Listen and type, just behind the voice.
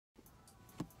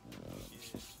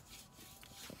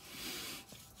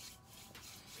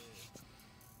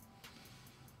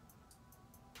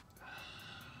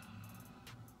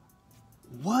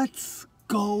What's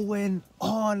going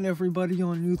on, everybody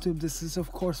on YouTube? This is,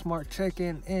 of course, Mark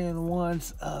checking in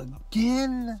once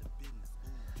again.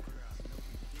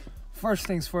 First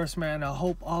things first, man. I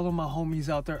hope all of my homies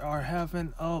out there are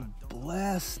having a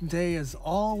blessed day as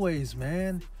always,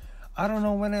 man. I don't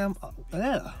know when I'm...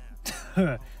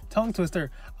 tongue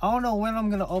twister. I don't know when I'm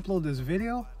gonna upload this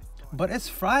video, but it's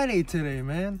Friday today,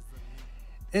 man.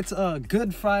 It's a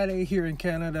Good Friday here in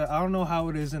Canada. I don't know how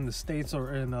it is in the States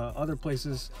or in other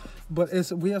places, but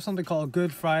we have something called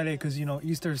Good Friday because, you know,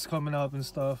 Easter's coming up and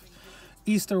stuff.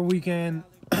 Easter weekend.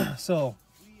 So,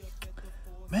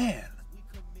 man,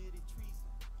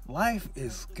 life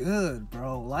is good,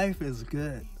 bro. Life is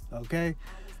good, okay?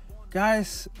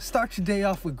 Guys, start your day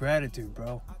off with gratitude,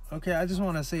 bro. Okay, I just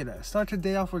want to say that. Start your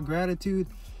day off with gratitude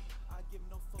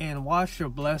and watch your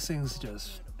blessings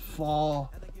just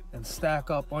fall and stack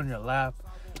up on your lap.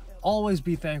 Always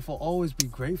be thankful, always be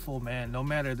grateful, man, no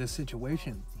matter the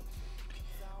situation.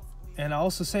 And I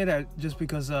also say that just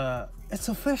because it's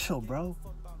official, bro.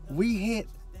 We hit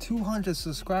 200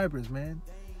 subscribers, man.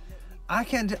 I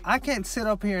can't sit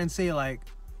up here and say like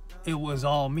it was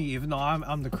all me, even though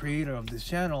I'm the creator of this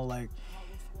channel. Like,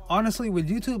 honestly, with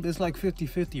YouTube, it's like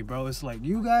 50-50, bro. It's like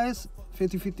you guys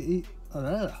 50-50.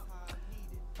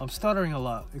 I'm stuttering a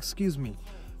lot, excuse me.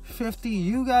 50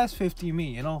 you guys, 50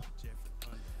 me, you know.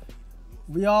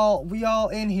 We all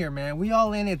in here, man. We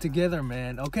all in it together,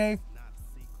 man, okay?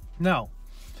 Now,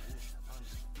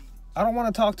 I don't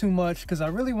want to talk too much because I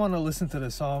really want to listen to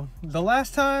the song. The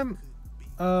last time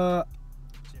I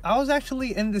was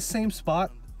actually in the same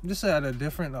spot, just at a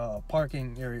different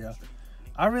parking area.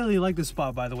 I really like this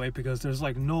spot, by the way, because there's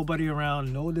like nobody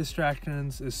around, no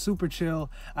distractions. It's super chill.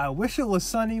 I wish it was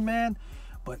sunny, man.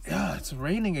 But it's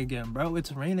raining again, bro.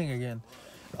 It's raining again.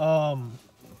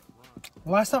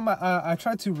 Last time I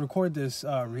tried to record this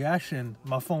reaction,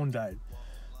 my phone died.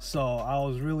 So I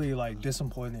was really like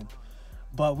disappointed.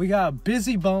 But we got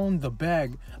Bizzy the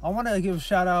Bag. I want to give a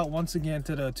shout out once again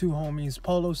to the two homies,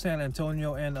 Polo San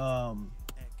Antonio and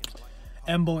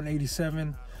Ybl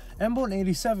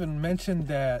 87 mentioned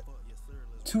that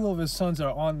 2 of his sons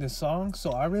are on this song.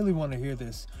 So I really want to hear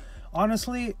this.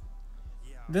 Honestly,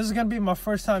 this is going to be my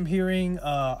first time hearing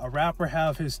a rapper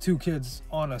have his 2 kids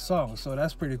on a song. So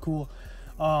that's pretty cool.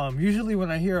 Usually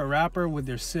when I hear a rapper with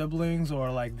their siblings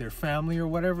or like their family or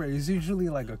whatever, it's usually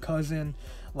like a cousin,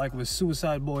 like with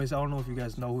Suicide Boys. I don't know if you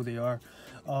guys know who they are.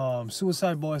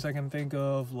 Suicide Boys, I can think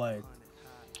of like,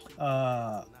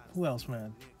 who else,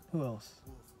 man? Who else?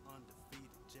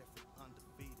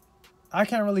 I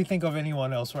can't really think of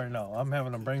anyone else right now. I'm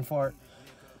having a brain fart.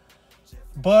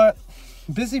 But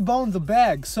Bizzy the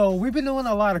Bag. So we've been doing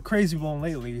a lot of Crazy Bone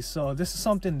lately, so this is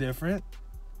something different.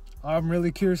 I'm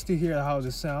really curious to hear how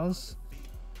this sounds.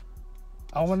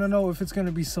 I want to know if it's going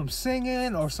to be some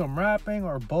singing or some rapping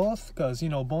or both, because, you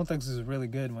know, Bone Thugs is really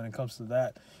good when it comes to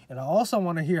that. And I also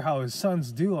want to hear how his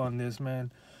sons do on this,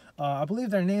 man. I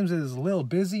believe their names is Lil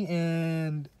Bizzy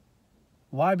and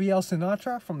Ybl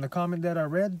Sinatra from the comment that I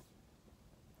read.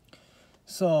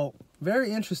 So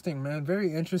very interesting, man.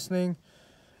 Very interesting.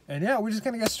 And yeah, we're just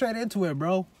gonna get straight into it,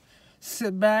 bro.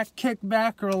 Sit back, kick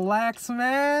back, relax,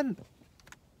 man.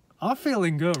 I'm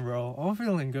feeling good, bro. I'm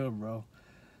feeling good, bro.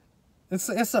 It's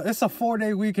a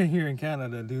 4-day weekend here in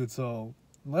Canada, dude. So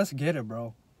let's get it,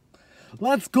 bro.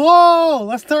 Let's go.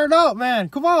 Let's turn up, man.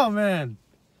 Come on, man.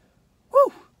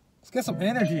 Woo. Let's get some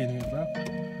energy in here, bro.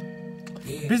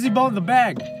 Yeah. Bizzy the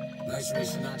Bag. Like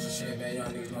Sinatra shit, man. Y'all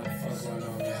niggas know what the fuck going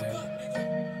on,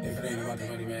 man. If it ain't about the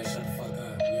money, man, shut the fuck up.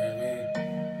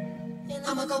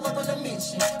 I'ma go up on a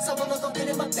mission, so I'ma go get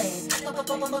in my bag. I'ma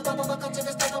go to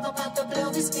the store, I'm about to blow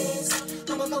this gas.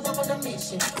 I'ma go up on a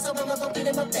mission, so I'ma go get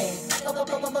in my bag. I'ma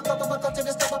go to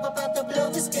the store, I'm about to blow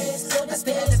this gas. I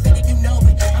stay elevated, you know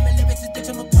it. I'm a lyricist, bitch,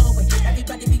 I'm a poet.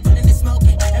 Everybody be running and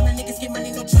smoking, and my niggas get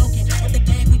money, no choking. With the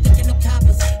gang, we thinking no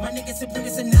coppers. My niggas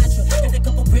Ybl Sinatra, got a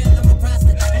couple real, I'm a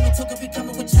roster. And no token, we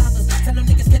coming with choppers. Tell them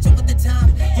niggas catch up with the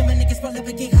time. Yeah, my niggas roll up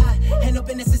and get high. Ain't no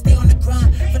business to stay on the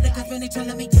grind. For the cops when they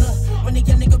tryna me up. When the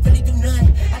young nigga really do nothing,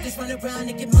 I just run around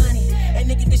and get money. And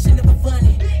nigga, this shit never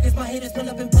funny. Cause my haters pull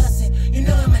up and bust it. You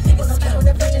know how my niggas come. On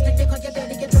the bridges, they take on your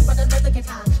daddy, get drunk by the leather, get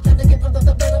high. Time to get pumped up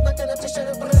the blood, I'm back up to shut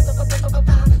up, pull up,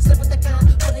 slip with the car,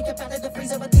 pulling your out of the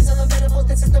freezer, but these are the medical,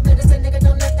 this is the medicine, nigga,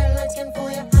 don't let that light skin for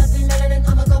you. I'll be melanin,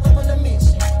 I'ma go up on a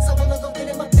mission. So I'ma go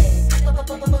get in my bag. I'ma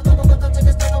go to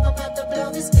the store, I'm about to blow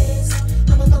this gas.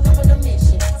 I'ma go up on a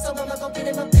mission. So I'ma go get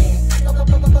in my bag. I'ma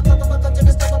go to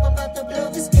the store, I'm about to blow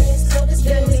this gas.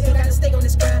 Yeah, nigga, gotta stay on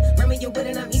this grind. Run me your wit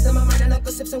and I'm easing my mind and I'll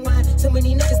go sip some wine. Too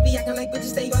many niggas be acting like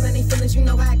bitches, they all in they feelings, you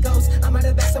know how it goes. I'm out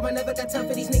of back, so I never got time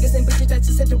for these niggas and bitches that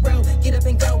just hit the road. Get up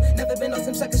and go, never been on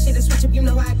some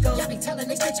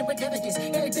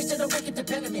the wicked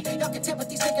development. Y'all can tell with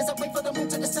these niggas, I wait for the moon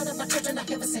to the sun of my children I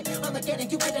heaven sent. I'ma get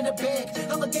it, you get in the bag.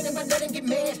 I'ma get it, but let him get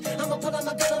mad. I'ma pull out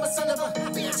my gun, I'm a son of a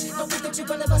bitch. Don't think that you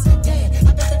one of us, yeah.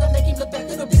 I bet that I make him look back,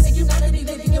 little busy. You know that he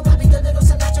living, you Ybl the little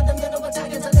Sinatra, the middle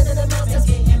Italians, a little the mountains.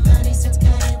 Been getting money since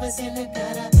Kanye was in the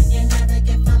gutter. You never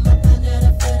get from up under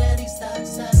the foot of these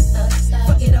stocks.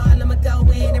 Fuck it all, I'ma go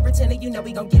in and pretend that you know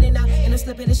we gon' get it now. And I'm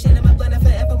slipping the shit in my blood, I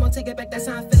forever won't take it back, that's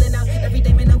how I'm feeling now. Every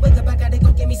day, man, I wake up, I gotta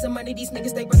go get me some money. These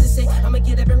niggas, they rather sick. I'ma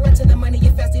get up and run to the money,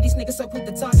 get faster. These niggas so quick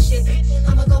to talk shit.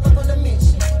 I'ma go up on a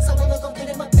mission, so I'ma go get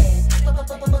in my bag. I'ma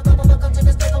go to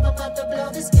the step, I'm about to blow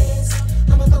this gas.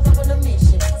 I'ma go up on a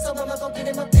mission, so I'ma go get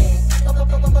in my bag. I'ma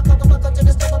go to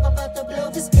the step, I'm about to blow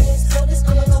this gas. I'ma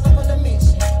go up on a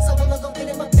mission, so I'ma go get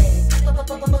in my bag. I'ma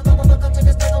go to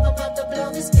the step, I'm about to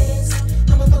blow this gas.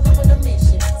 I'ma go up on a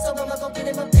mission, so I'ma go get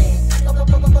in my bag. I'ma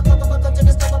go to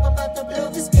the step, I'm about to blow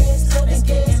this gas. Been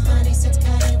getting money since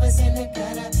Kanye was in the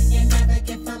gutter. You never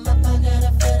get from up under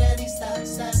the foot of these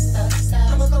stocks.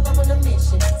 I'ma go up on a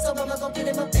mission, so I'ma go get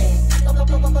in my bag. I'ma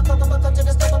go to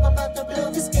the step, I'm about to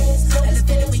blow this gas.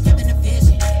 Elevator, we up in the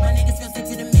vision. My niggas gon' stick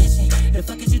to the mission. The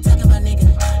fuck is you talking about, nigga?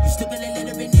 You stupid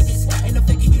illiterate niggas. Ain't no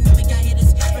faking, you know we got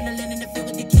hitters. From the land in the field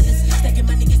with the killers. Stacking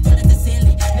my niggas down at the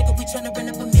ceiling. Nigga, we tryna run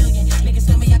up $1 million. Niggas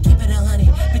tell me I keep it 100.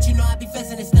 But you know I be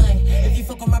flexing this thing. If you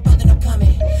fuck with my brother, I'm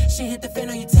coming. Shit hit the fan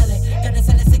on you tellin'. Gotta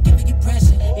tell us to giving you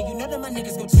pressure. And you know that my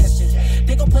niggas gon' test you.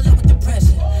 They gon' pull up with the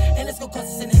pressure. And it's gon'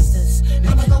 cost us an instance.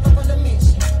 I'ma go up on a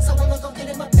mission, so I'ma go get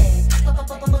in my bag. I'ma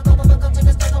go to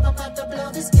the step, I'm about to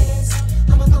blow this gas.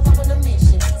 I'ma go up on a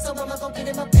mission, so I'ma go get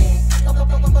in my bag. I'ma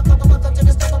go to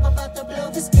the step, I'm about to blow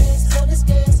this gas. Blow this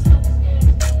gas.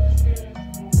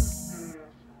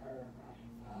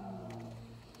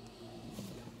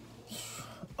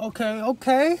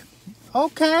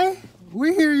 Okay.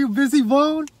 We hear you, Bizzy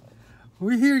Bone.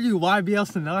 We hear you, Ybl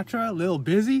Sinatra, Lil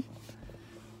Bizzy.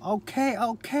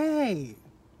 Okay.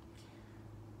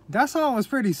 That song was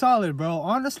pretty solid, bro.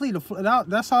 Honestly,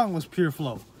 that song was pure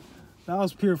flow. That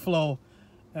was pure flow.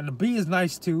 And the beat is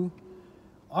nice, too.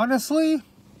 Honestly,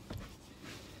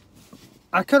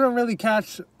 I couldn't really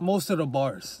catch most of the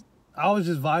bars. I was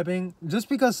just vibing. Just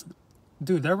because,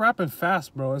 dude, they're rapping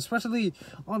fast, bro. Especially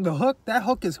on the hook. That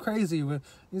hook is crazy.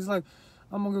 He's like,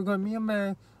 I'm gonna go get me a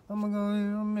man. I'm gonna go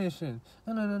on a mission.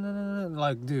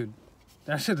 Like, dude,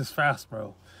 that shit is fast,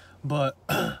 bro. But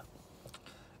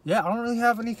yeah, I don't really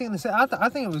have anything to say. I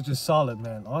think it was just solid,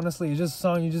 man. Honestly, it's just a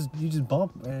song you just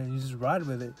bump and you just ride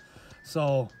with it.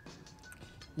 So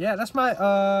yeah, that's my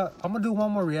I'm gonna do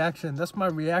one more reaction. That's my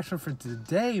reaction for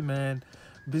today, man.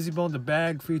 Bizzy Bone the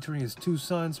Bag featuring his two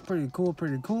sons. Pretty cool.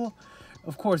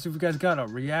 Of course, if you guys got a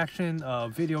reaction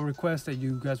video request that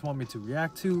you guys want me to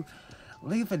react to,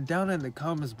 leave it down in the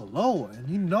comments below, and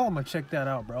you know I'm gonna check that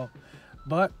out, bro.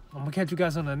 But I'm gonna catch you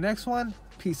guys on the next one.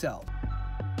 Peace out.